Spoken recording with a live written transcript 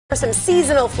Some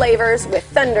seasonal flavors with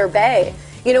Thunder Bay.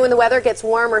 You know, when the weather gets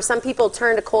warmer, some people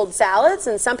turn to cold salads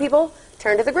and some people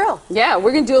turn to the grill. Yeah,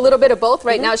 we're going to do a little bit of both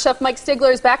right now. Chef Mike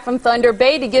Stigler is back from Thunder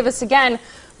Bay to give us, again,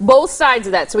 both sides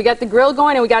of that. So we got the grill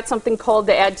going and we got something cold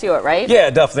to add to it, right? Yeah,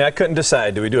 definitely. I couldn't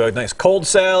decide. Do we do a nice cold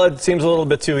salad? Seems a little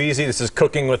bit too easy. This is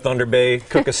cooking with Thunder Bay.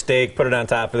 Cook a steak, put it on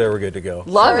top of there, we're good to go.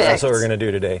 Love it. That's what we're going to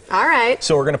do today. All right.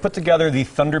 So we're going to put together the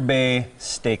Thunder Bay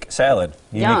steak salad.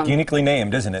 Uniquely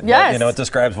named, isn't it? Yes. You know, it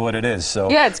describes what it is. So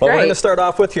yeah, it's what great. we're going to start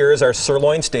off with here is our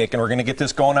sirloin steak, and we're going to get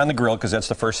this going on the grill because that's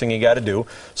the first thing you got to do.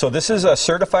 So this is a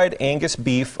certified Angus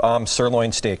beef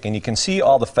sirloin steak, and you can see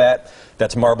all the fat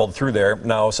that's marbled through there.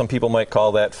 Now, some people might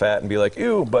call that fat and be like,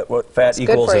 ew, but what fat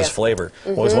equals is flavor.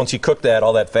 Well, once you cook that,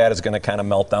 all that fat is going to kind of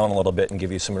melt down a little bit and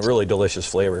give you some really delicious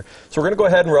flavor. So we're going to go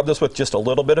ahead and rub this with just a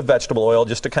little bit of vegetable oil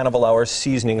just to kind of allow our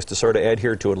seasonings to sort of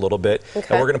adhere to it a little bit.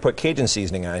 And we're going to put Cajun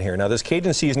seasoning on here. Now, this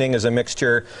Cajun seasoning is a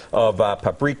mixture of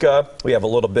paprika. We have a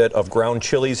little bit of ground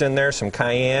chilies in there, some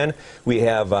cayenne. We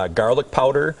have garlic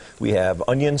powder. We have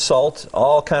onion salt,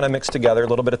 all kind of mixed together, a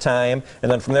little bit of thyme.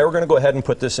 And then from there, we're going to go ahead and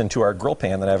put this into our grill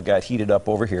pan that I've got heated up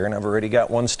over here. And I've already got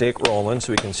one steak rolling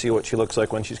so we can see what she looks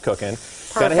like when she's cooking.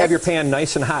 Got to have your pan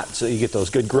nice and hot so you get those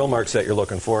good grill marks that you're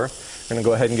looking for. I'm going to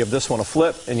go ahead and give this one a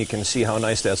flip, and you can see how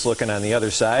nice that's looking on the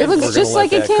other side. It looks just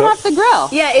like it came off the grill.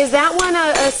 Yeah, is that one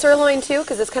a sirloin too?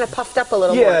 Because it's kind of puffed up a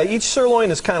little more. Yeah, each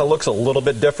sirloin kind of looks a little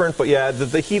bit different, but yeah,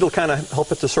 the heat will kind of help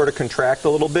it to sort of contract a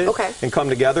little bit and come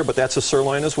together, but that's a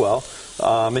sirloin as well.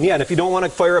 And yeah, and if you don't want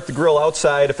to fire up the grill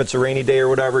outside, if it's a rainy day or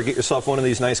whatever, get yourself one of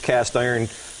these nice cast iron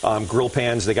grill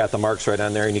pans. They got the marks right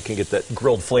on there, and you can get that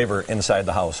grilled flavor inside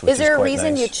the house, which is there a quite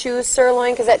reason nice. you choose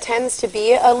sirloin? Because that tends to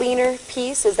be a leaner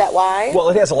piece. Is that why? Well,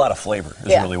 it has a lot of flavor, is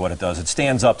really what it does. It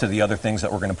stands up to the other things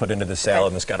that we're going to put into the salad,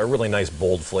 and it's got a really nice,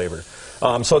 bold flavor.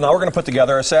 So now we're going to put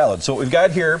together our salad. So what we've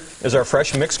got here is our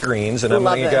fresh mixed greens, and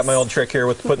I got my old trick here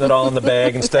with putting it all in the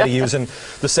bag instead of using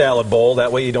the salad bowl.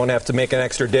 That way you don't have to make an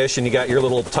extra dish, and you got your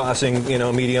little tossing,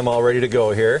 medium all ready to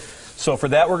go here. So for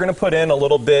that, we're going to put in a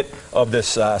little bit of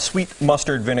this sweet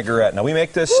mustard vinaigrette. Now we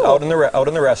make this out in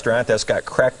the restaurant. That's got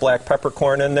cracked black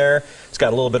peppercorn in there. It's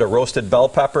got a little bit of roasted bell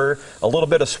pepper, a little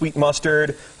bit of sweet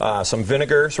mustard, some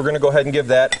vinegar. So we're going to go ahead and give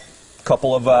that a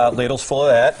couple of ladles full of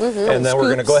that, and then we're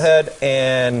going to go ahead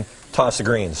and toss the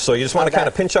greens. So you just want to kind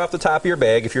of pinch off the top of your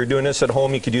bag. If you're doing this at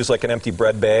home, you could use like an empty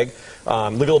bread bag. Leave a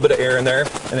little bit of air in there,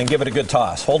 and then give it a good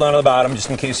toss. Hold on to the bottom just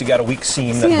in case you got a weak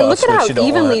seam that busts. Look at how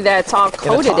evenly that's all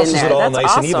coated in there. It all That's nice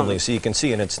awesome. and evenly, so you can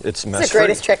see, and it's mess-free. It's the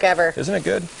greatest trick ever. Isn't it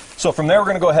good? So from there, we're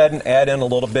going to go ahead and add in a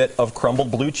little bit of crumbled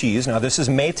blue cheese. Now, this is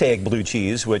Maytag blue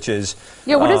chees, which is...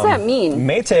 Yeah, what does that mean?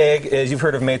 Maytag is, you've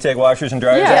heard of Maytag washers and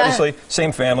dryers, obviously.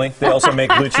 Same family. They also make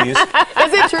blue cheese.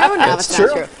 Is it true? No, it's true.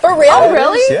 not true. For real? Oh,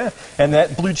 really? Yeah. And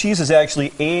that blue cheese is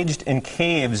actually aged in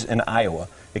caves in Iowa.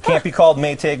 It can't be called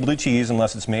Maytag blue cheese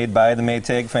unless it's made by the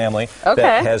Maytag family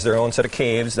that has their own set of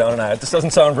caves down in Iowa. This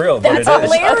doesn't sound real, but it is. That's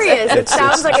hilarious. It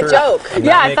sounds like a joke.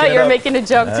 Yeah, I thought you were making a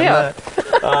joke,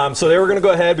 too. So there we're going to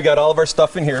go ahead. We got all of our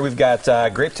stuff in here. We've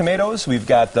got grape tomatoes, we've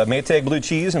got the Maytag blue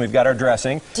cheese, and we've got our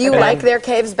dressing. Do you like their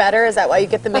caves better? Is that why you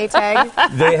get the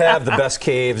Maytag? They have the best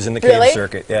caves in the cave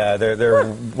circuit. Yeah, they're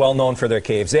well known for their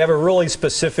caves. They have a really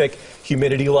specific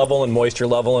humidity level and moisture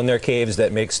level in their caves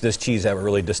that makes this cheese have a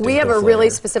really distinctive We have a flavor. really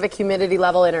specific humidity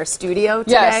level in our studio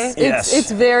today. Yes, it's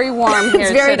very warm here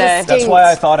It's very today. distinct. That's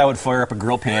why I thought I would fire up a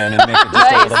grill pan and make it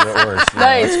just a little bit worse.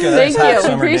 Nice. Thank you.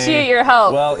 We appreciate your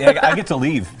help. Well, yeah, I get to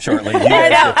leave shortly. You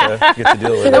guys get to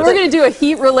deal with it. And we're going to do a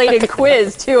heat-related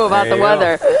quiz, too, about the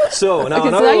weather. So now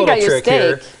another little trick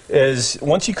here is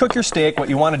once you cook your steak, what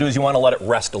you want to do is you want to let it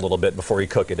rest a little bit before you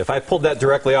cook it. If I pulled that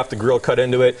directly off the grill, cut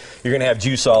into it, you're going to have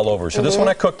juice all over. So this one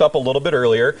I cooked up a little bit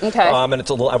earlier, and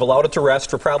I've allowed it to rest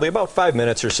for probably about 5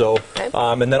 minutes or so,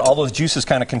 and then all those juices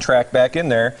kind of contract back in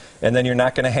there, and then you're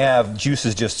not going to have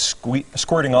juices just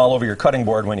squirting all over your cutting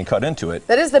board when you cut into it.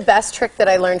 That is the best trick that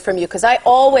I learned from you, because I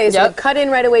always would cut in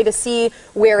right away to see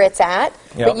where it's at,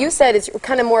 but you said it's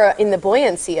kind of more in the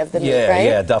buoyancy of the meat, right?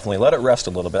 Yeah, definitely. Let it rest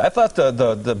a little bit. I thought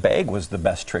the bag was the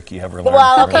best trick you ever learned.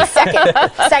 Well, okay, second.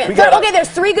 Okay, there's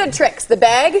 3 good tricks. The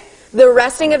bag, the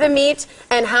resting of the meat,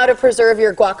 and how to preserve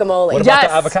your guacamole. What about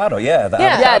the avocado? Yeah, the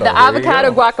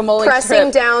avocado guacamole Pressing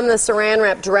down the saran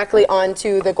wrap directly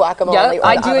onto the guacamole. Yep,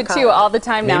 I do it too all the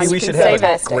time now. Maybe we should have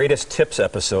a greatest tips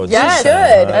episode. Yeah, should.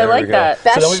 I like that.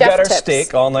 So then we've got our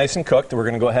steak all nice and cooked. We're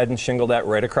going to go ahead and shingle that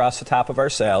right across the top of our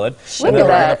salad. And then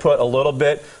we're going to put a little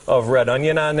bit of red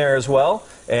onion on there as well.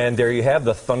 And there you have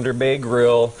the Thunder Bay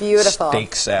Grill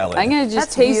steak salad. I'm going to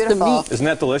just taste the meat. Isn't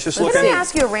that delicious Let looking? me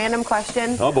ask you a random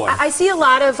question. Oh, boy. I see a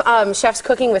lot of chefs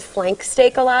cooking with flank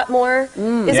steak a lot more.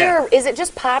 Is it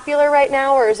just popular right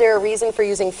now, or is there a reason for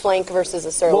using flank versus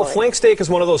a sirloin? Well, flank steak is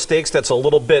one of those steaks that's a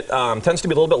little bit, tends to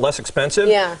be a little bit less expensive.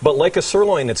 Yeah. But like a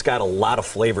sirloin, it's got a lot of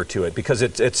flavor to it because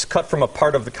it's cut from a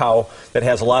part of the cow that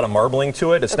has a lot of marbling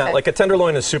to it. It's not like a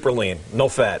tenderloin is super lean, no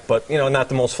fat, but not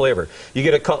the most flavor. You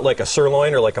get it cut like a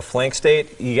sirloin or like a flank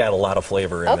steak, you got a lot of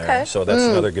flavor in there. So that's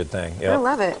another good thing. Yep. I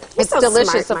love it. It's so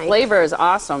delicious. The flavor is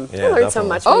awesome. Yeah, I learned so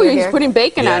much. Oh, you're putting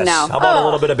bacon on now. How about a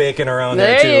little bit of bacon around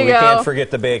there, too? There you We go. can't forget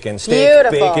the bacon.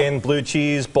 Steak, bacon, blue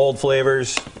cheese, bold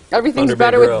flavors. Everything's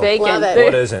better with bacon. Love it.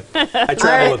 What isn't? I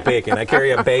travel with bacon. I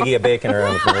carry a baggie of bacon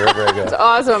around with me wherever I go. It's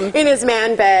awesome. In his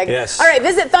man bag. Yes. All right,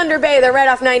 visit Thunder Bay. They're right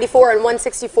off 94 and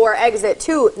 164, exit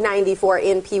 294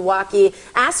 in Pewaukee.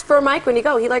 Ask for Mike when you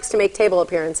go. He likes to make table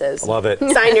appearances. Love it.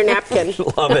 Sign your napkin.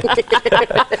 Love it.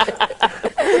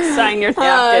 Sign your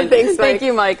napkin. Thanks, Mike. Thank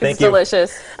you, Mike. Thank it's you.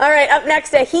 delicious. All right, up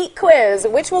next, a heat quiz.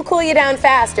 Which will cool you down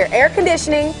faster, air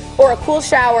conditioning or a cool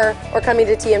shower or coming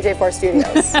to TMJ4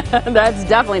 Studios? That's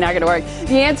definitely not going to work.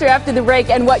 The answer after the break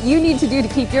and what you need to do to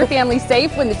keep your family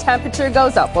safe when the temperature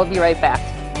goes up. We'll be right back.